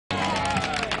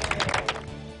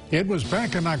It was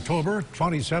back in October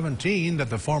 2017 that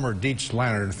the former Dietz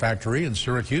Lantern factory in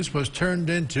Syracuse was turned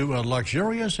into a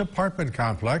luxurious apartment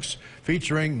complex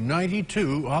featuring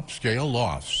 92 upscale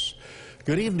lofts.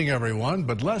 Good evening, everyone.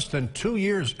 But less than 2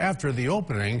 years after the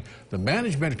opening, the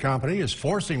management company is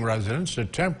forcing residents to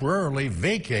temporarily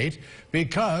vacate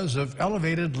because of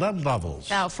elevated lead levels.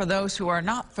 Now, for those who are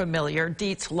not familiar,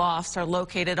 Dietz Lofts are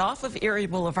located off of Erie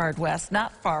Boulevard West,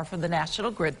 not far from the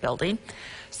National Grid building.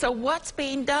 So what's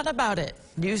being done about it?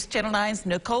 News Channel 9's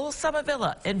Nicole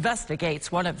Somavilla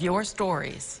investigates one of your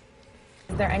stories.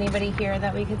 Is there anybody here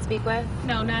that we could speak with?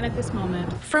 No, not at this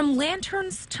moment. From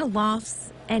lanterns to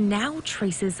lofts and now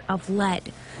traces of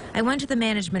lead. I went to the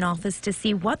management office to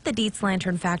see what the Dietz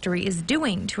Lantern factory is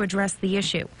doing to address the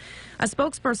issue. A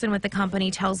spokesperson with the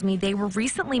company tells me they were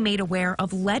recently made aware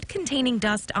of lead-containing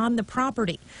dust on the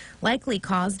property, likely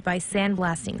caused by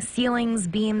sandblasting ceilings,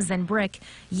 beams, and brick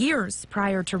years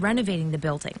prior to renovating the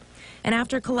building. And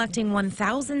after collecting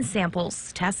 1,000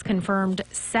 samples, tests confirmed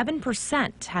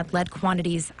 7% had lead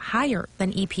quantities higher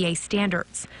than EPA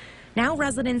standards. Now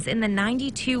residents in the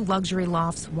 92 luxury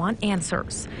lofts want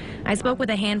answers. I spoke with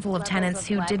a handful of tenants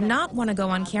who did not want to go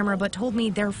on camera but told me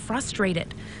they're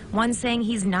frustrated. One saying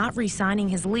he's not re-signing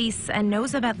his lease and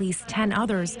knows of at least 10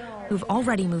 others who've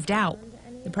already moved out.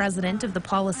 The president of the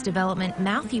Paulus Development,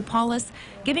 Matthew Paulus,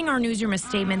 giving our newsroom a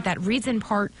statement that reads in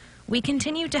part, "We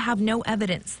continue to have no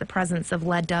evidence the presence of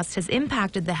lead dust has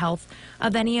impacted the health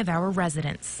of any of our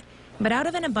residents." But out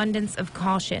of an abundance of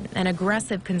caution, an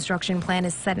aggressive construction plan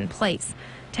is set in place,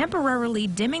 temporarily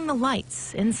dimming the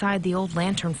lights inside the old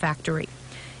lantern factory.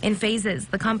 In phases,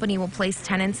 the company will place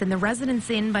tenants in the Residence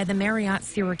Inn by the Marriott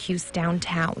Syracuse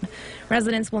downtown.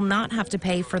 Residents will not have to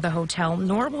pay for the hotel,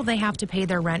 nor will they have to pay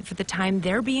their rent for the time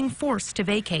they're being forced to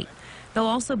vacate. They'll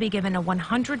also be given a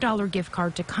 $100 gift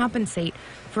card to compensate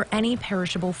for any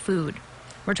perishable food.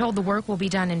 We're told the work will be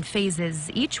done in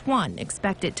phases, each one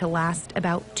expected to last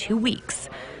about 2 weeks.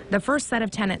 The first set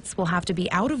of tenants will have to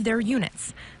be out of their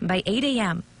units by 8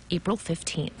 a.m. April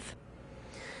 15th.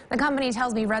 The company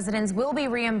tells me residents will be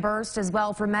reimbursed as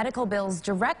well for medical bills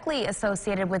directly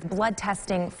associated with blood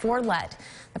testing for lead.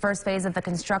 The first phase of the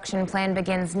construction plan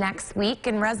begins next week,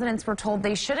 and residents were told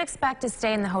they should expect to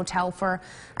stay in the hotel for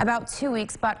about 2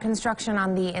 weeks, but construction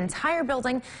on the entire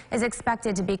building is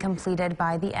expected to be completed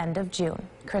by the end of June.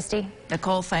 Christy?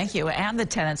 Nicole, thank you. And the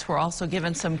tenants were also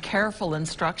given some careful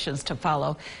instructions to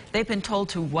follow. They've been told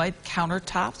to wipe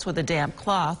countertops with a damp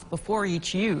cloth before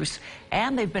each use,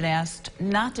 and they've been asked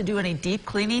not to do any deep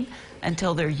cleaning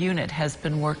until their unit has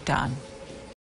been worked on.